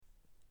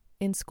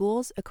In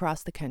schools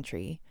across the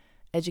country,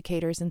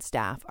 educators and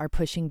staff are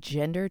pushing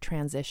gender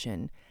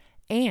transition,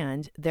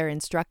 and they're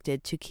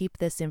instructed to keep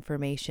this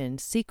information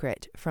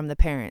secret from the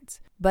parents.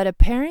 But a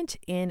parent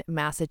in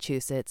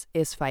Massachusetts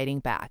is fighting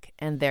back,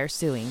 and they're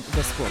suing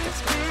the school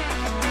district.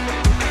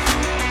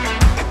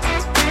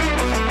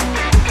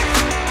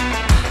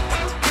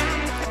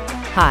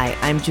 Hi,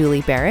 I'm Julie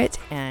Barrett,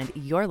 and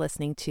you're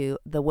listening to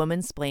the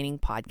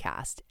Womansplaining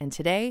Podcast. And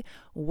today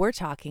we're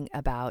talking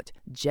about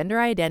gender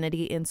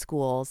identity in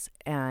schools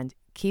and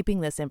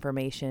keeping this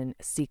information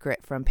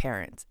secret from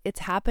parents. It's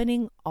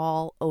happening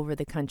all over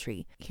the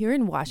country. Here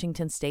in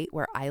Washington State,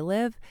 where I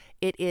live,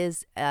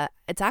 it's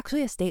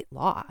actually a state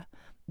law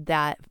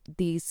that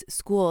these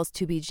schools,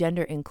 to be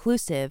gender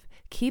inclusive,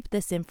 keep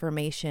this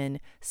information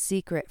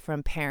secret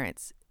from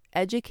parents.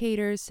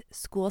 Educators,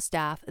 school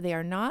staff, they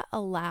are not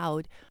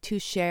allowed to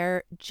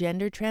share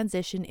gender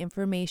transition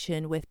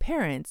information with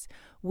parents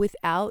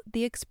without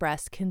the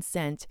express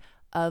consent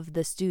of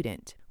the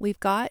student.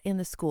 We've got in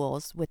the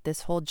schools with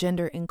this whole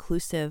gender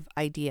inclusive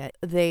idea,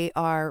 they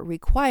are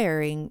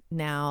requiring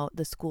now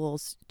the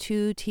schools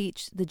to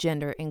teach the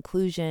gender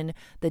inclusion,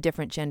 the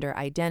different gender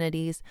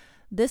identities.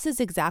 This is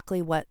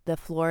exactly what the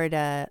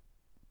Florida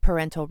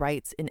Parental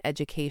Rights in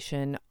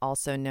Education,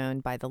 also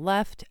known by the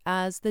left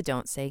as the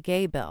Don't Say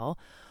Gay bill,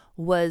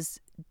 was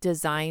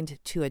designed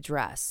to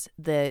address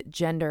the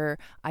gender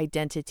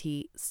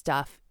identity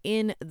stuff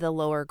in the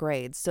lower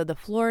grades. So the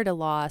Florida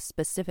law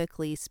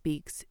specifically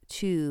speaks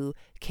to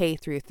K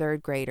through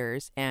third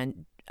graders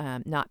and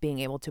not being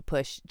able to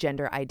push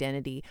gender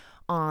identity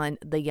on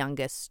the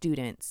youngest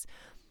students.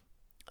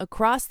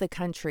 Across the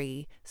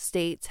country,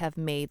 states have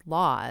made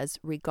laws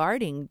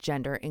regarding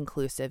gender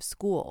inclusive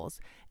schools,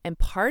 and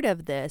part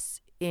of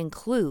this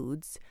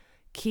includes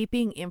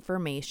keeping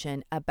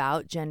information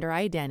about gender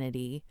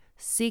identity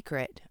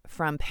secret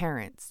from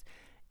parents.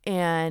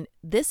 And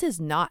this is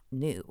not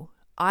new.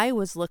 I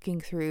was looking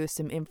through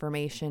some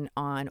information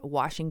on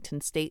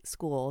Washington State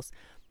schools,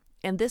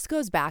 and this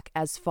goes back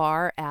as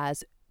far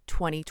as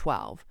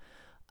 2012.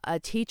 A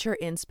teacher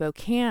in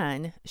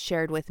Spokane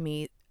shared with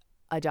me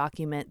a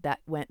document that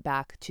went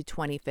back to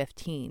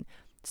 2015.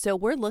 So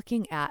we're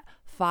looking at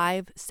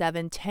 5,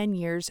 7, 10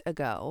 years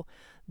ago.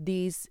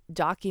 These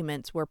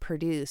documents were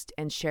produced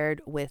and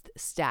shared with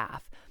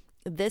staff.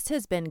 This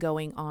has been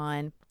going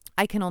on.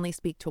 I can only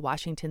speak to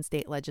Washington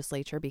State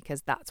Legislature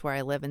because that's where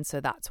I live, and so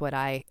that's what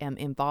I am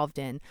involved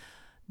in.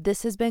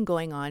 This has been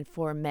going on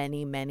for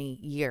many, many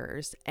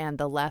years, and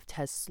the left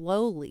has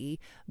slowly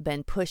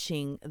been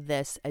pushing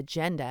this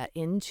agenda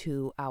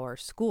into our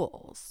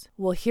schools.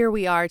 Well, here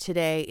we are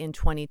today in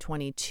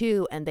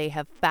 2022, and they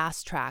have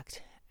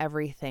fast-tracked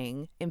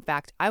everything. In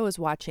fact, I was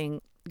watching,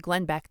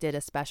 Glenn Beck did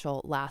a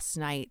special last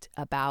night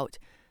about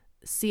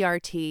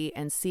CRT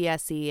and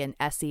CSE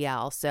and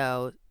SEL,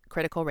 so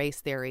critical race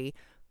theory,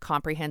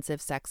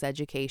 comprehensive sex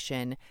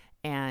education,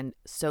 and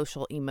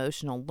social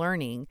emotional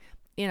learning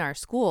in our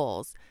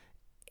schools.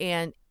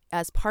 And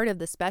as part of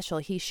the special,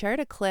 he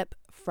shared a clip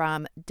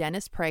from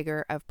Dennis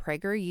Prager of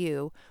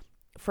PragerU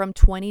from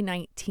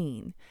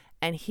 2019.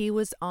 And he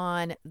was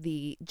on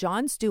the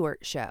Jon Stewart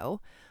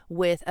show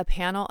with a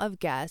panel of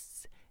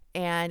guests,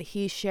 and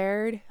he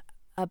shared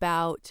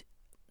about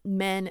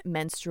men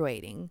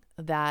menstruating,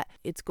 that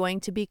it's going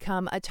to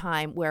become a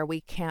time where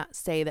we can't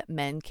say that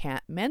men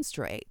can't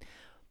menstruate.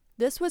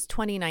 This was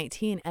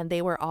 2019, and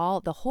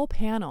the whole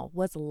panel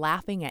was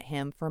laughing at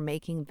him for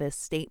making this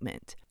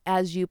statement.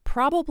 As you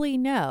probably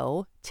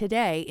know,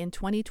 today in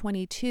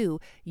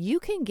 2022, you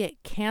can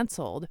get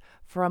canceled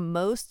from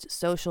most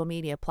social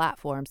media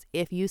platforms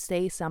if you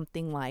say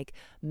something like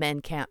men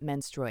can't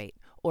menstruate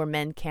or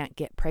men can't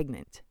get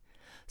pregnant.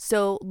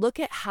 So look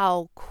at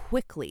how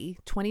quickly,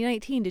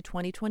 2019 to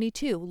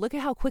 2022, look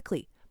at how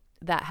quickly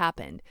that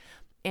happened.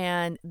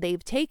 And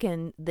they've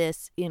taken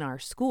this in our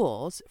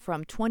schools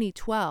from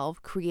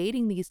 2012,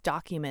 creating these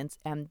documents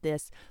and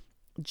this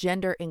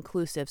gender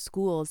inclusive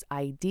schools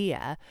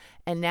idea.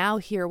 And now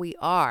here we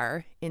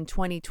are in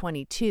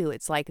 2022.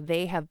 It's like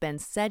they have been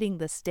setting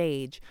the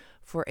stage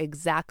for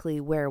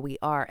exactly where we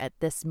are at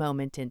this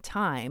moment in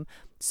time.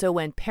 So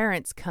when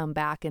parents come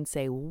back and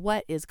say,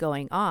 what is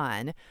going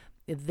on?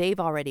 They've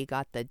already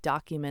got the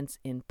documents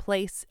in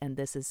place, and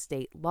this is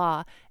state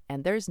law,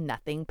 and there's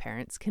nothing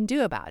parents can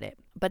do about it.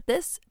 But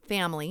this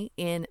family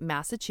in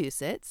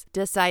Massachusetts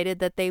decided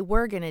that they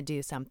were going to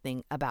do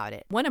something about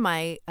it. One of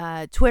my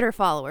Twitter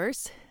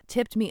followers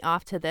tipped me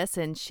off to this,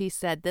 and she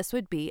said this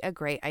would be a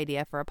great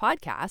idea for a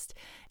podcast.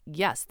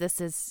 Yes, this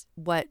is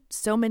what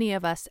so many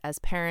of us as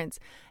parents,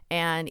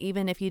 and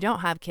even if you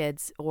don't have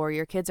kids or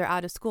your kids are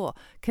out of school,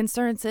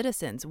 concerned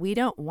citizens, we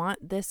don't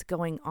want this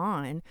going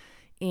on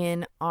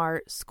in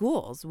our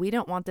schools. We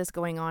don't want this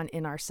going on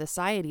in our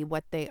society,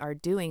 what they are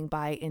doing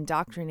by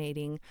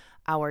indoctrinating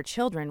our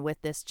children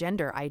with this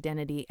gender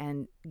identity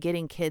and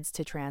getting kids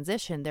to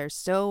transition. There's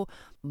so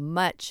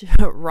much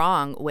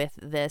wrong with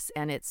this,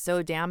 and it's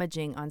so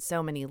damaging on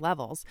so many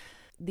levels.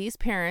 These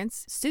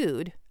parents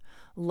sued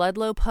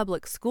Ludlow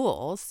Public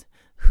Schools,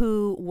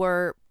 who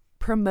were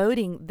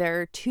promoting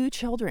their two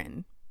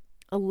children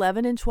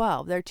 11 and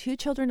 12. There are two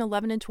children,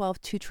 11 and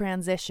 12, to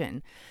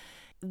transition.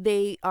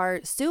 They are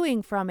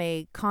suing from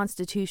a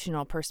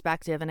constitutional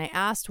perspective. And I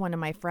asked one of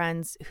my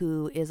friends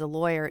who is a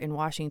lawyer in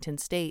Washington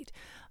State,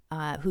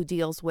 who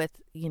deals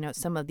with,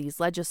 some of these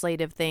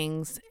legislative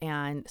things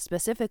and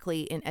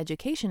specifically in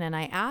education. And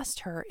I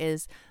asked her,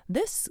 is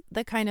this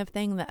the kind of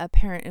thing that a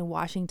parent in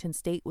Washington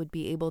State would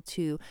be able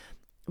to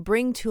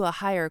bring to a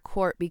higher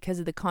court because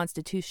of the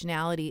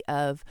constitutionality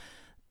of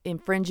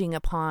infringing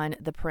upon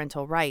the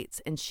parental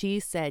rights? And she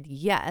said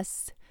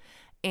yes.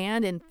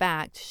 And in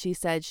fact, she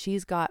said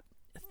she's got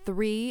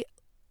 3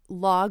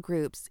 law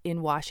groups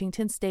in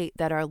Washington State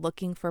that are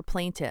looking for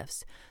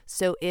plaintiffs.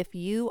 So if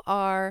you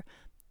are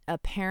a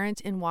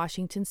parent in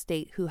Washington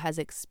State who has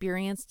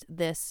experienced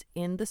this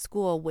in the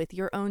school with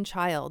your own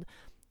child,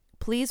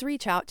 please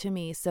reach out to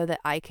me so that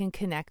I can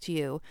connect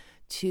you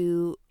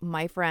to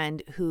my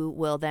friend who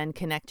will then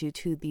connect you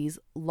to these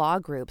law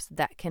groups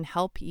that can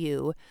help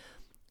you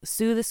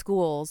sue the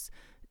schools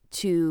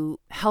to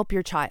help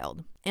your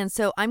child. And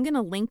so I'm going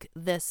to link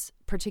this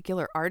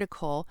particular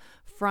article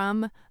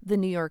from the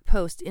New York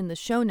Post in the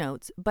show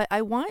notes, but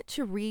I want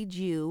to read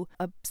you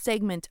a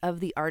segment of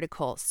the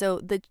article.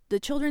 So the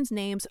children's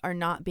names are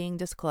not being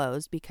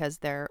disclosed because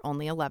they're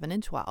only 11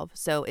 and 12.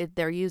 So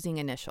they're using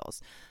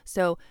initials.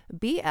 So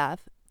BF,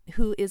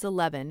 who is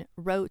 11,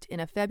 wrote in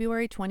a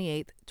February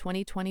 28th,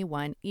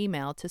 2021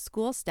 email to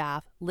school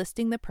staff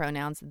listing the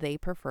pronouns they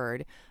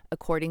preferred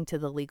according to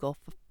the legal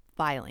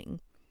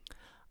filing.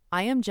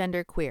 I am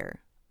genderqueer.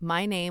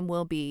 My name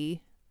will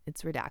be,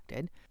 it's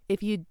redacted.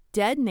 If you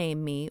dead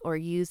name me or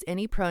use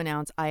any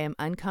pronouns I am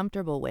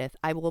uncomfortable with,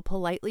 I will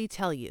politely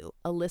tell you.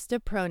 A list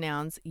of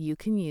pronouns you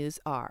can use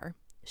are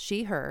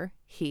she, her,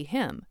 he,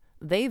 him,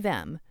 they,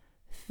 them,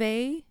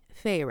 fey,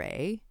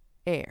 feyre,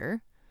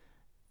 er,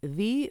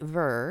 vi,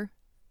 ver,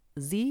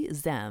 sie,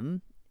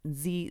 them,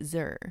 sie,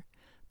 zer.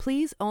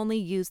 Please only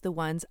use the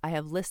ones I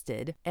have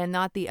listed and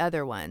not the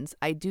other ones.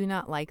 I do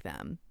not like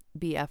them,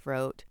 BF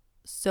wrote.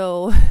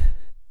 So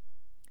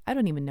I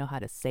don't even know how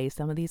to say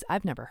some of these.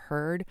 I've never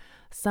heard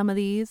some of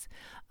these.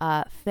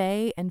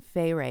 Fae and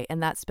Feyre,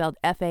 and that's spelled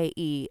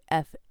F-A-E,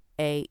 F-A-E-R-A-E.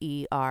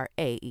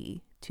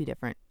 2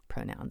 different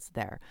pronouns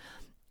there.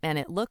 And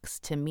it looks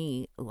to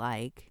me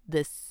like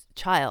this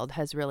child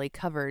has really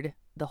covered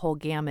the whole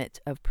gamut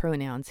of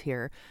pronouns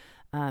here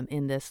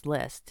in this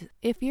list.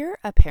 If you're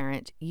a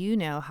parent, you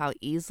know how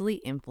easily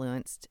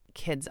influenced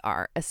kids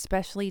are,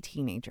 especially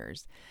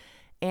teenagers.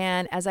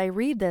 And as I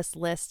read this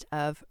list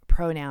of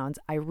pronouns,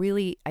 I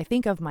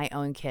think of my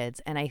own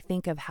kids, and I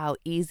think of how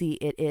easy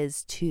it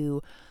is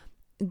to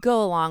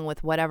go along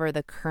with whatever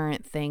the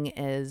current thing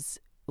is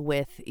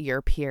with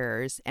your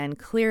peers. And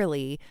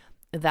clearly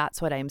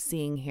that's what I'm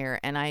seeing here.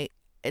 And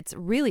it's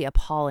really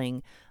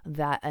appalling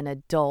that an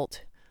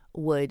adult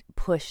would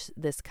push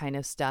this kind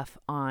of stuff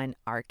on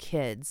our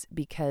kids,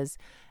 because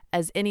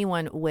as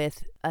anyone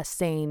with a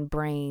sane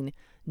brain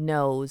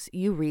knows,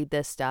 you read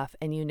this stuff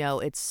and you know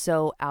it's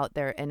so out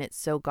there and it's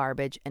so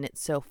garbage and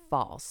it's so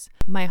false.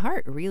 My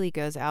heart really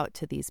goes out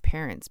to these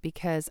parents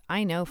because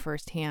I know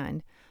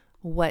firsthand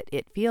what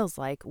it feels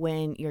like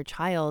when your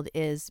child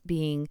is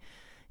being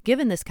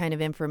given this kind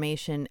of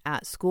information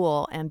at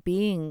school and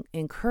being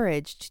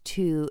encouraged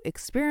to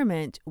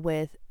experiment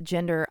with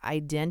gender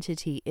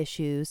identity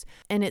issues.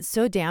 And it's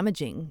so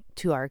damaging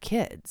to our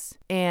kids.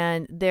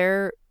 And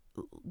their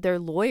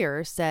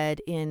lawyer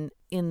said in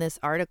this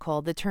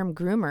article, the term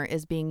groomer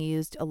is being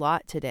used a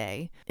lot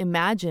today.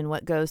 Imagine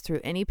what goes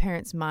through any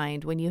parent's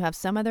mind when you have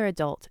some other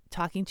adult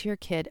talking to your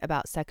kid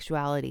about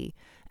sexuality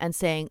and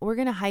saying, we're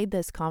going to hide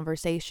this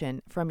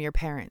conversation from your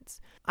parents.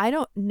 I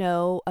don't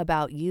know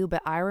about you,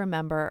 but I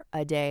remember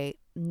a day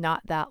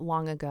not that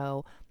long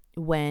ago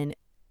when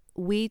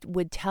we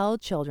would tell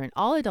children,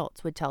 all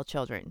adults would tell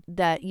children,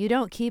 that you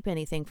don't keep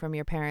anything from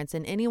your parents,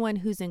 and anyone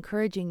who's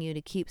encouraging you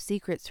to keep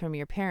secrets from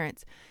your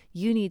parents,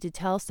 you need to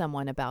tell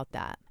someone about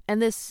that. And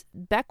this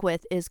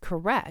Beckwith is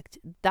correct.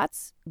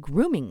 That's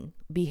grooming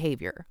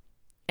behavior.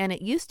 And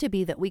it used to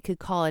be that we could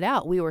call it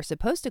out. We were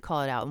supposed to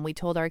call it out, and we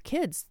told our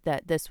kids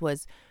that this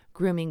was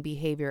grooming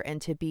behavior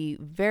and to be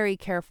very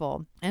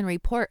careful and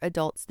report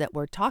adults that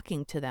were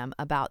talking to them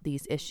about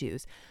these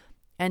issues.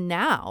 And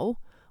now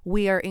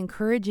we are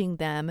encouraging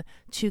them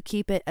to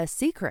keep it a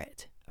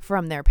secret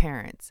from their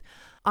parents.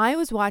 I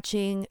was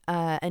watching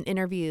an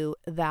interview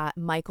that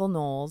Michael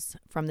Knowles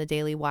from the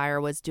Daily Wire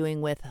was doing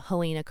with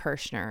Helena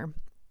Kirshner.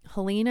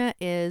 Helena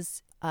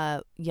is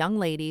a young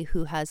lady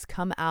who has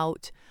come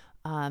out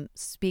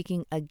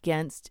speaking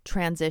against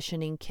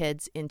transitioning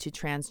kids into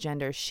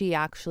transgender. She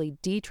actually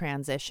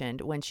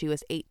detransitioned when she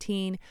was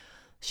 18.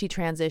 She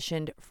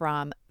transitioned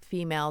from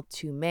female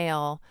to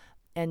male,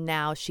 and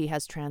now she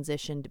has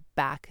transitioned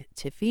back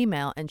to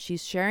female, and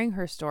she's sharing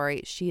her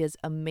story. She is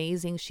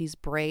amazing. She's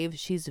brave.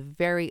 She's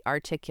very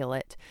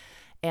articulate.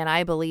 And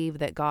I believe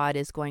that God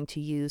is going to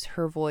use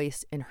her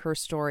voice and her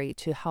story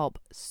to help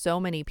so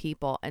many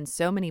people and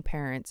so many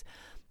parents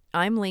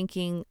I'm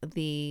linking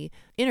the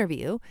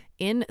interview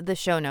in the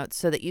show notes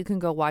so that you can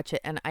go watch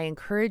it. And I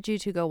encourage you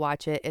to go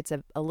watch it. It's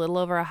a little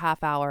over a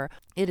half hour.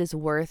 It is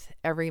worth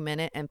every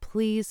minute. And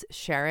please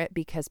share it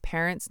because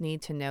parents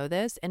need to know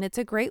this. And it's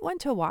a great one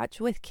to watch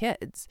with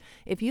kids.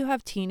 If you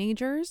have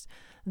teenagers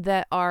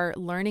that are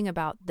learning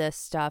about this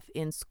stuff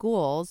in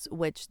schools,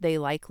 which they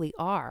likely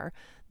are,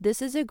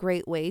 this is a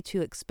great way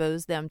to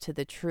expose them to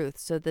the truth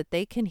so that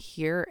they can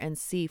hear and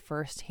see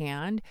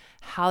firsthand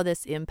how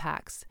this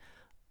impacts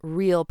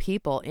real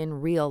people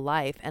in real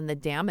life and the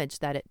damage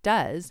that it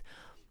does.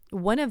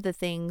 One of the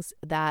things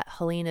that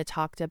Helena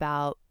talked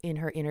about in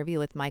her interview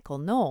with Michael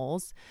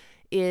Knowles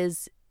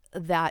is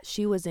that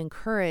she was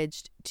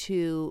encouraged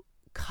to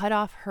cut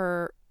off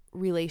her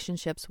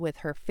relationships with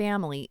her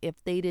family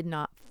if they did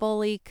not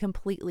fully,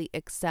 completely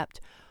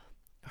accept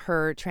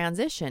her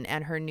transition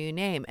and her new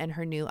name and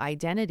her new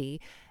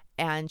identity.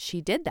 And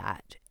she did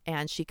that.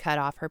 And she cut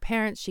off her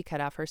parents, she cut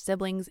off her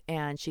siblings,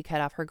 and she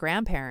cut off her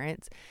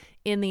grandparents.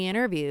 In the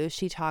interview,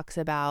 she talks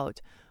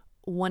about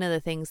one of the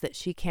things that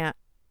she can't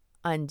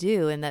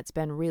undo and that's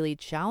been really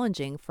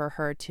challenging for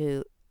her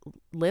to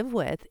live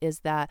with is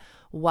that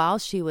while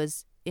she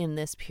was in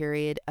this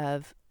period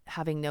of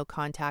having no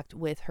contact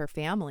with her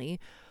family,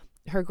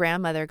 her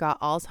grandmother got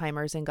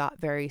Alzheimer's and got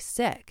very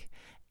sick.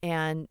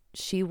 And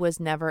she was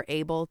never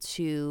able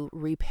to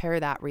repair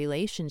that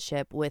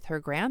relationship with her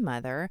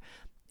grandmother.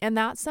 And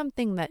that's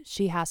something that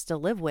she has to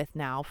live with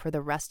now for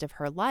the rest of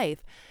her life.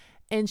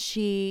 And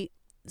she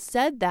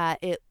said that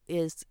it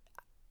is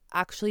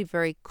actually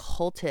very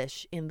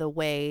cultish in the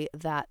way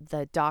that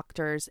the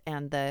doctors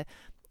and the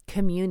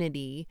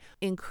community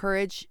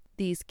encourage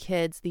these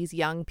kids, these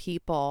young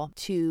people,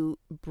 to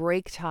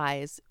break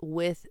ties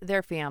with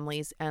their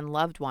families and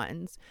loved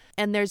ones.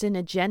 And there's an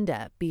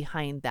agenda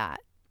behind that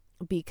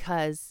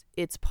because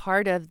it's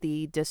part of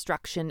the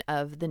destruction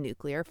of the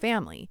nuclear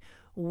family.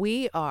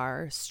 We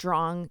are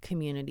strong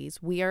communities.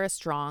 We are a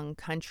strong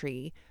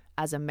country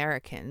as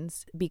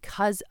Americans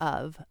because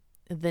of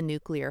the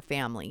nuclear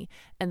family.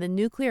 And the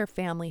nuclear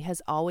family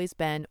has always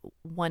been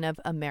one of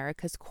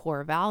America's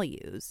core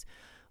values,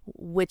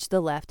 which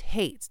the left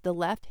hates. The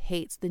left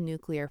hates the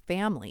nuclear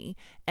family.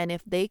 And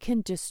if they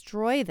can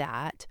destroy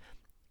that,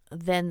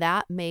 then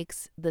that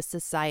makes the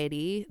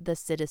society, the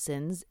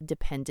citizens,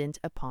 dependent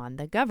upon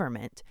the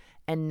government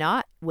and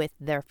not with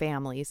their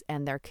families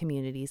and their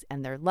communities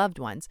and their loved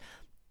ones.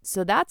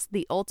 So that's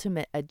the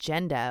ultimate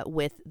agenda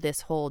with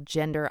this whole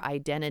gender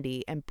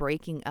identity and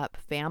breaking up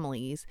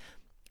families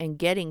and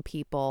getting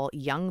people,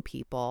 young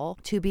people,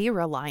 to be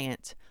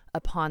reliant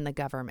upon the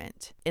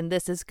government. And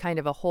this is kind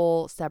of a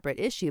whole separate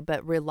issue,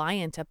 but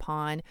reliant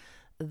upon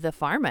the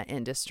pharma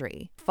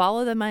industry.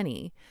 Follow the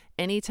money.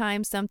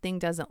 Anytime something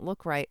doesn't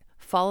look right,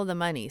 follow the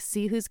money.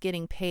 See who's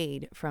getting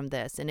paid from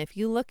this. And if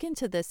you look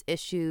into this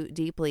issue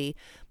deeply,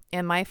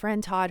 and my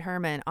friend Todd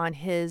Herman on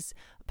his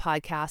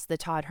podcast, The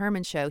Todd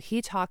Herman Show,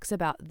 he talks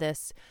about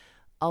this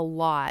a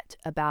lot,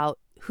 about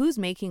who's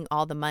making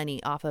all the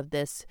money off of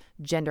this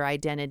gender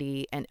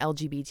identity and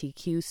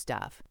LGBTQ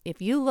stuff.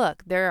 If you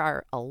look, there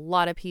are a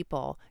lot of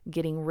people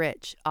getting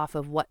rich off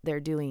of what they're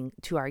doing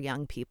to our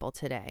young people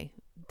today.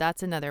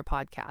 That's another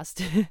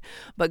podcast.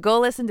 But go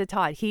listen to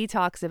Todd. He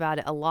talks about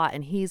it a lot,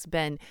 and he's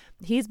been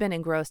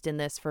engrossed in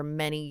this for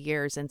many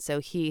years, and so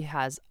he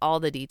has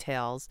all the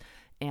details,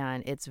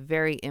 and it's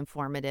very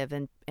informative,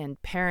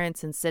 and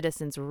parents and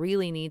citizens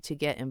really need to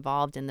get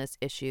involved in this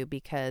issue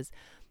because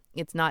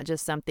it's not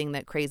just something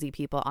that crazy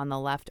people on the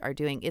left are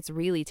doing. It's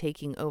really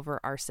taking over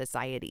our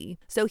society.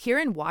 So here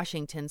in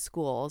Washington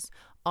schools,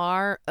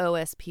 our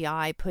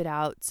OSPI put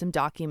out some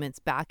documents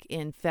back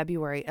in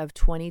February of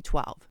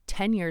 2012,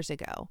 10 years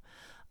ago,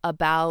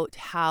 about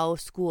how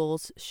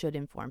schools should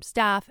inform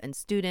staff and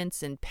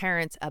students and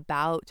parents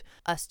about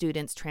a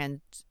student's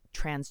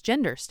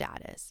transgender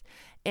status.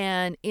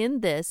 And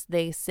in this,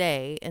 they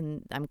say,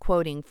 and I'm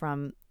quoting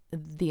from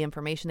the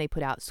information they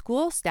put out,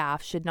 school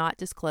staff should not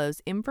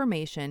disclose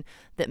information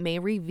that may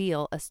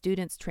reveal a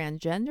student's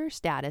transgender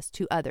status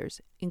to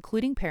others,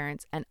 including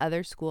parents and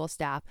other school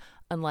staff,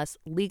 unless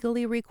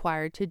legally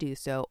required to do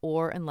so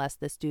or unless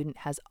the student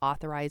has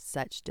authorized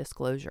such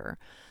disclosure.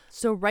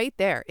 So right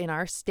there in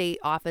our state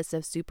office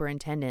of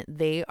superintendent,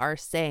 they are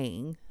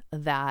saying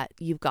that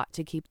you've got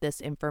to keep this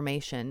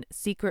information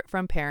secret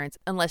from parents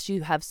unless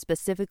you have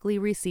specifically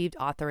received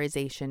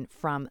authorization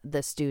from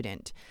the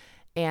student.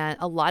 And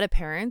a lot of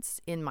parents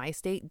in my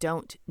state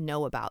don't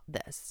know about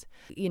this.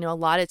 You know, a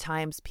lot of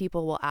times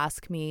people will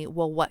ask me,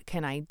 well, what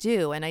can I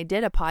do? And I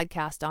did a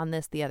podcast on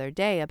this the other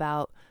day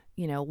about,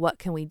 you know, what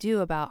can we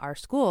do about our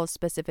schools,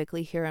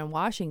 specifically here in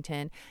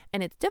Washington?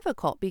 And it's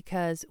difficult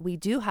because we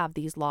do have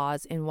these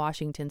laws in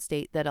Washington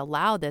state that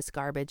allow this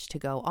garbage to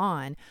go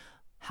on.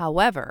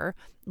 However,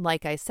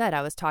 like I said,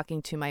 I was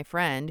talking to my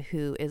friend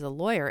who is a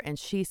lawyer, and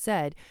she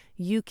said,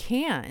 you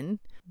can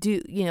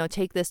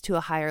take this to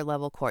a higher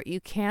level court. You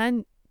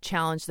can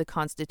challenge the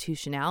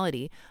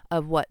constitutionality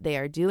of what they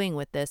are doing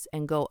with this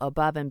and go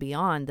above and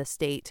beyond the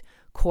state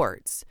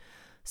courts.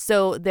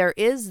 So there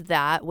is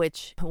that,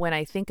 which when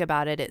I think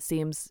about it, it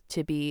seems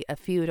to be a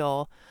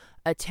futile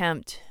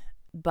attempt.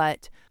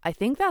 But I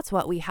think that's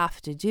what we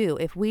have to do.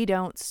 If we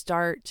don't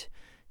start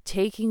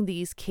taking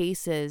these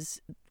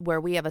cases where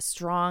we have a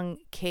strong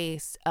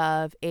case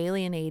of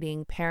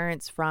alienating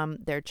parents from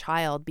their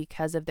child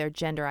because of their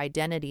gender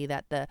identity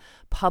that the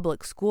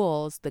public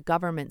schools, the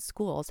government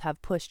schools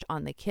have pushed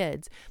on the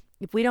kids,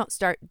 if we don't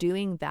start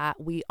doing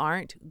that, we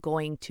aren't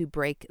going to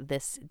break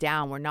this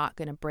down. We're not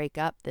going to break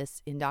up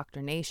this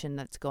indoctrination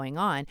that's going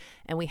on.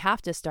 And we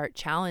have to start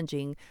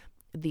challenging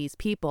these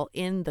people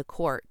in the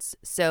courts.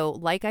 So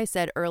like I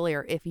said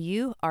earlier, if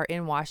you are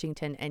in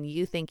Washington and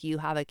you think you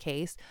have a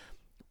case,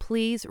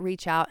 please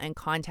reach out and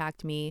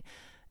contact me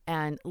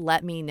and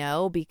let me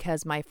know,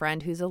 because my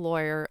friend who's a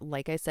lawyer,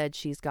 like I said,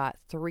 she's got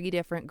 3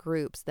 different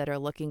groups that are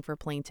looking for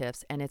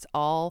plaintiffs, and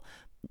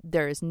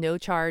there is no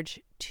charge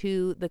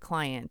to the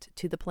client,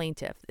 to the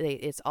plaintiff.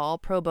 It's all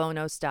pro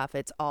bono stuff.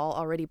 It's all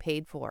already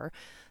paid for.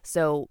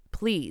 So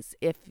please,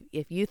 if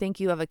you think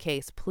you have a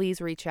case,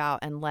 please reach out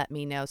and let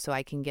me know so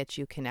I can get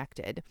you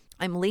connected.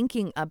 I'm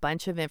linking a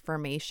bunch of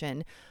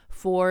information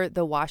for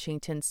the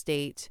Washington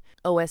State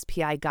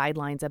OSPI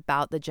guidelines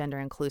about the gender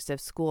inclusive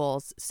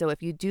schools. So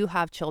if you do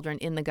have children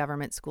in the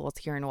government schools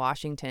here in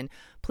Washington,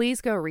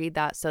 please go read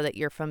that so that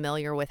you're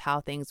familiar with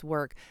how things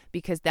work,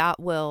 because that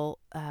will,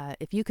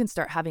 if you can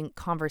start having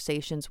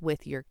conversations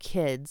with your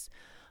kids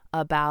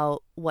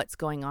about what's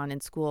going on in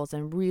schools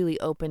and really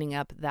opening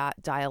up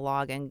that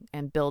dialogue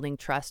and building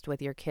trust with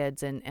your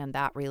kids and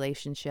that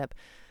relationship,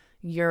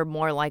 you're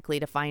more likely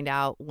to find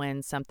out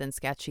when something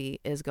sketchy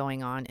is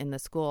going on in the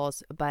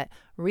schools. But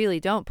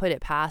really don't put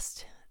it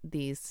past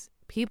these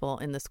people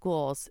in the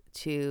schools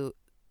to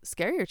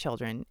scare your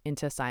children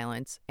into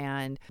silence.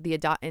 And the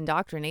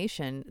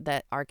indoctrination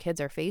that our kids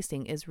are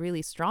facing is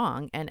really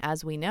strong. And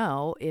as we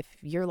know, if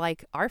you're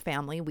like our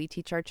family, we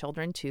teach our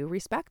children to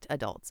respect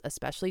adults,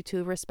 especially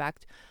to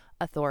respect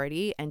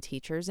authority and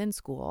teachers in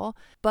school.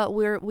 But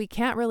we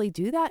can't really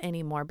do that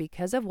anymore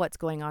because of what's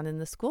going on in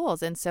the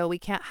schools. And so we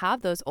can't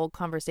have those old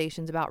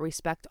conversations about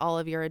respect all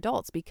of your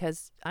adults,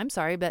 because I'm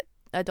sorry, but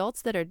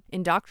adults that are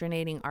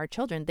indoctrinating our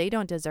children, they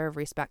don't deserve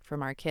respect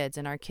from our kids.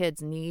 And our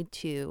kids need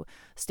to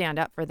stand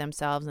up for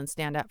themselves and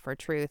stand up for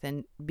truth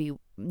and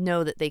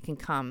know that they can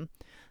come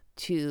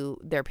to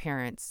their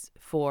parents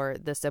for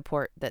the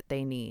support that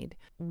they need.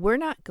 We're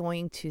not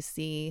going to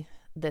see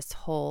this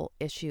whole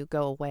issue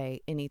go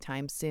away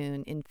anytime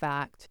soon. In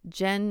fact,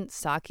 Jen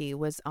Psaki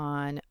was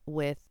on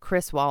with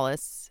Chris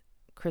Wallace.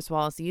 Chris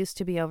Wallace used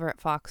to be over at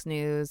Fox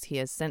News. He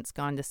has since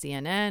gone to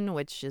CNN,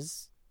 which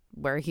is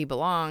where he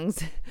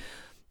belongs.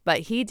 But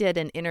he did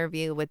an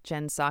interview with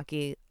Jen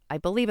Psaki, I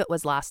believe it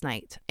was last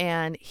night,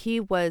 and he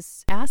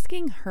was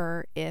asking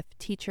her if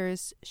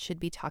teachers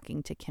should be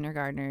talking to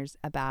kindergartners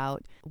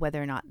about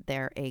whether or not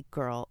they're a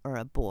girl or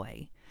a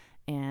boy.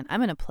 And I'm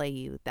going to play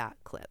you that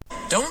clip.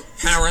 Don't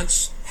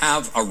parents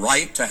have a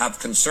right to have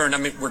concern? I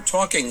mean, we're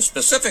talking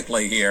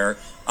specifically here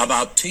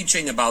about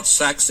teaching about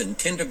sex in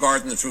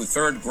kindergarten through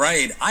 3rd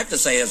grade. I have to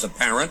say, as a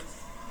parent,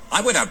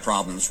 I would have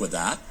problems with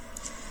that.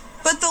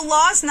 But the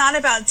law's not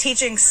about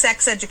teaching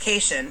sex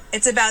education.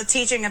 It's about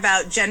teaching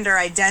about gender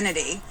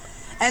identity.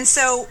 And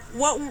so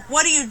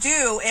what do you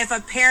do if a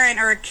parent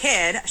or a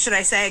kid, should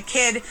I say, a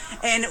kid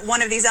in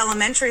one of these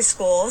elementary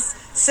schools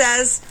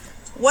says,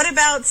 what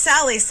about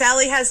Sally?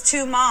 Sally has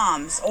 2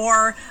 moms,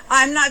 or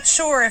I'm not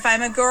sure if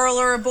I'm a girl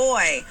or a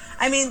boy.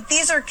 I mean,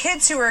 these are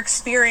kids who are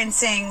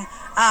experiencing,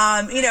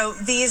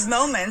 these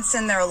moments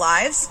in their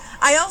lives.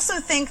 I also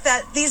think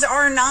that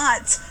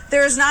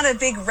there is not a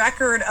big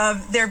record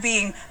of there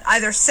being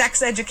either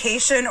sex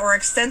education or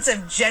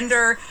extensive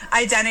gender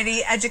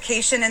identity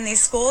education in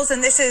these schools.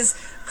 And this is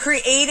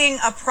creating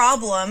a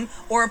problem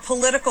or a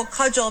political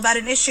cudgel about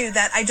an issue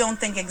that I don't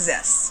think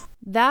exists.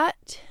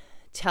 That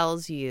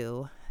tells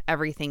you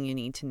everything you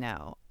need to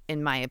know,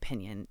 in my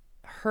opinion.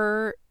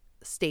 Her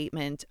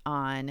statement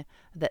on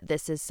that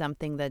this is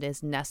something that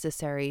is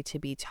necessary to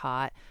be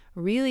taught,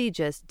 really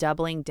just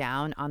doubling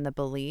down on the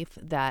belief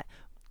that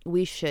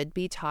we should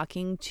be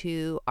talking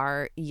to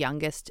our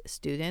youngest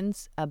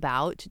students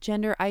about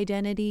gender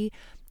identity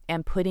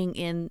and putting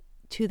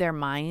into their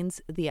minds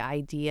the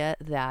idea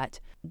that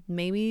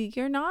maybe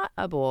you're not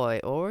a boy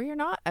or you're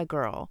not a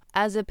girl.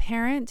 As a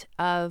parent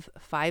of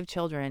 5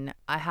 children,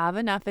 I have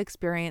enough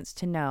experience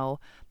to know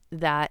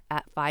that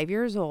at 5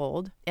 years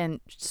old, and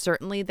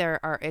certainly there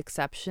are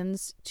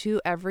exceptions to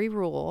every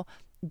rule,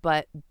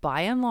 but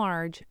by and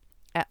large,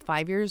 at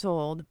 5 years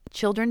old,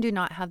 children do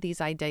not have these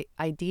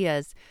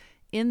ideas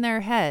in their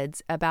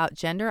heads about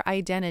gender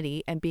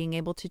identity and being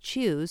able to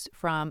choose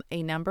from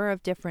a number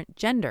of different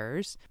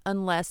genders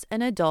unless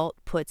an adult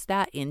puts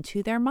that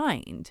into their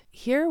mind.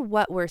 Here,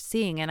 what we're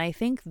seeing, and I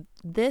think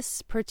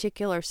this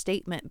particular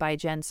statement by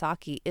Jen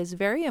Psaki is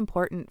very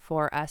important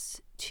for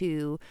us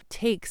to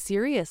take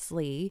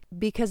seriously,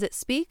 because it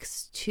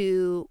speaks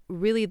to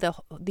really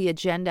the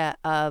agenda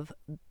of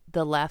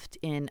the left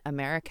in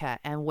America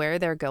and where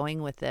they're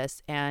going with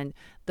this, and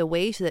the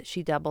way that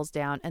she doubles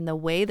down and the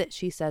way that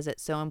she says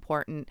it's so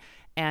important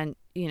And,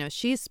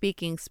 she's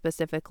speaking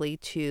specifically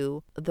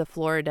to the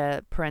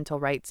Florida Parental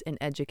Rights in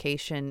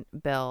Education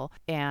bill.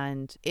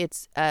 And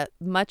it's a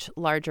much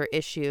larger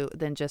issue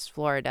than just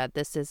Florida.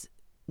 This is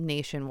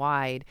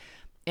nationwide.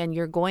 And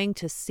you're going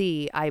to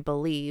see, I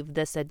believe,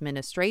 this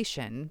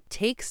administration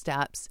take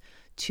steps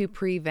to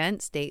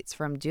prevent states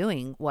from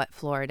doing what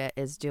Florida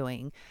is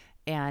doing.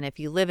 And if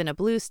you live in a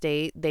blue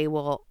state,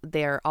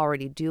 they're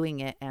already doing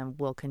it and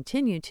will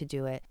continue to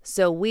do it.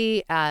 So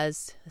we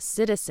as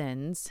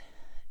citizens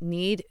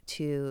need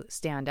to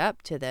stand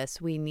up to this.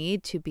 We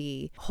need to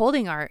be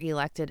holding our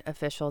elected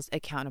officials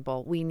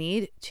accountable. We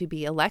need to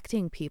be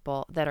electing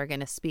people that are going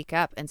to speak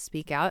up and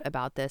speak out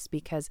about this,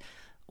 because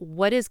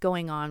what is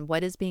going on,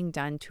 what is being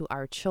done to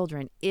our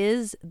children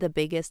is the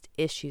biggest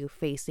issue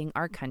facing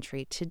our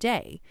country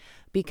today.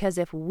 Because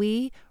if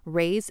we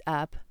raise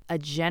up a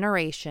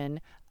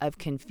generation of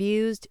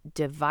confused,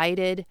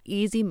 divided,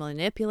 easy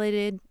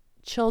manipulated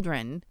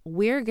children,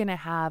 we're going to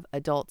have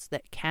adults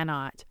that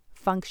cannot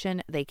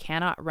function. They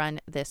cannot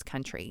run this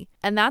country.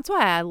 And that's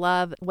why I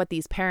love what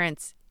these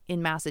parents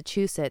in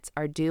Massachusetts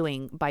are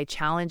doing by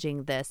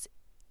challenging this.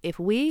 If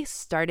we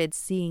started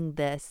seeing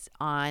this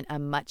on a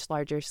much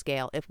larger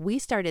scale, if we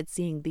started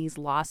seeing these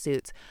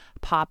lawsuits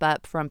pop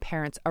up from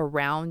parents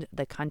around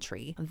the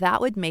country,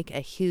 that would make a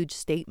huge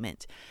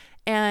statement.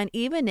 And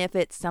even if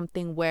it's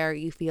something where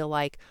you feel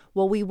like,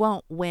 well, we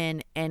won't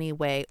win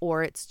anyway,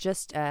 or it's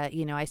just,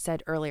 I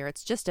said earlier,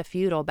 it's just a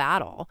futile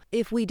battle.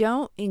 If we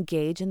don't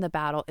engage in the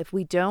battle, if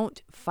we don't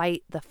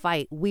fight the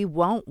fight, we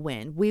won't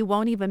win. We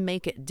won't even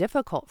make it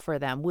difficult for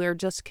them. We're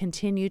just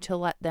continue to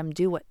let them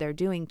do what they're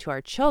doing to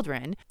our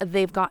children.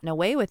 They've gotten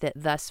away with it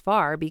thus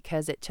far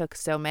because it took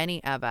so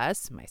many of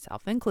us,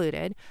 myself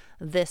included,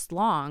 this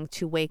long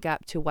to wake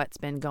up to what's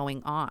been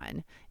going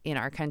on in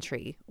our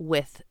country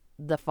with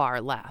the far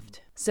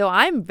left. So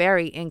I'm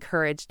very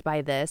encouraged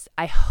by this.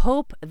 I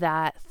hope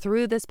that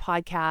through this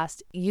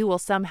podcast, you will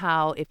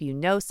somehow, if you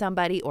know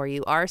somebody or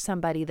you are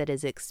somebody that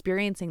is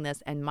experiencing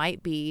this and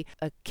might be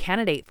a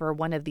candidate for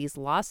one of these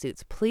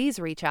lawsuits, please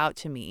reach out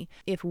to me.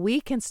 If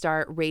we can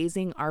start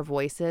raising our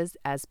voices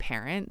as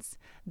parents,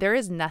 there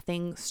is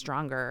nothing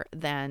stronger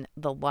than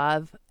the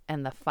love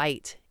and the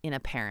fight in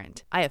a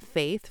parent. I have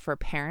faith for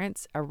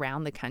parents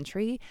around the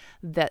country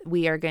that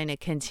we are going to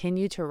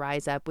continue to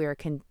rise up. We are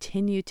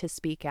continue to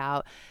speak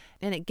out.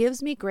 And it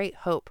gives me great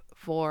hope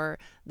for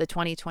the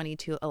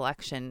 2022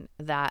 election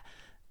that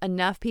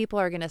enough people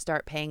are going to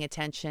start paying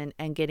attention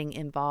and getting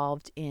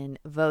involved in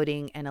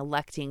voting and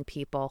electing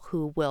people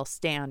who will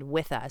stand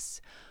with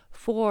us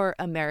for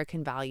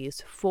American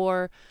values,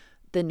 for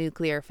the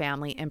nuclear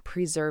family, and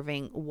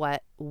preserving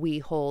what we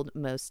hold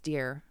most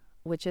dear,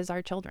 which is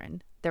our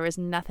children. There is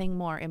nothing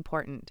more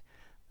important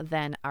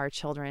than our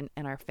children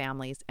and our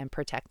families and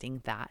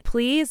protecting that.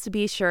 Please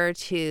be sure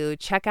to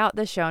check out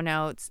the show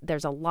notes.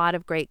 There's a lot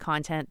of great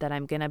content that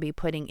I'm going to be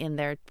putting in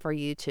there for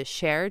you to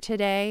share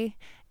today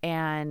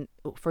and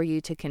for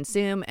you to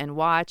consume and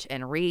watch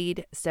and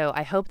read. So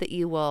I hope that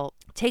you will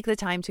take the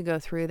time to go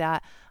through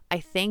that. I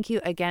thank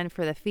you again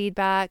for the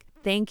feedback.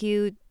 Thank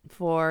you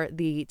for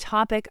the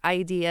topic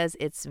ideas.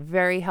 It's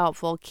very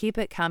helpful. Keep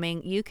it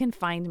coming. You can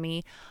find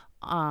me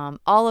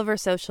all over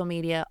social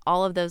media.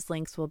 All of those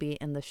links will be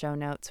in the show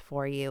notes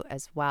for you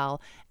as well.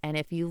 And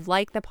if you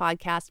like the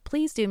podcast,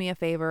 please do me a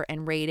favor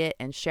and rate it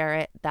and share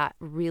it. That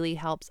really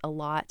helps a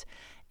lot.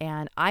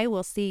 And I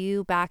will see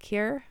you back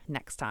here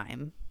next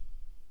time.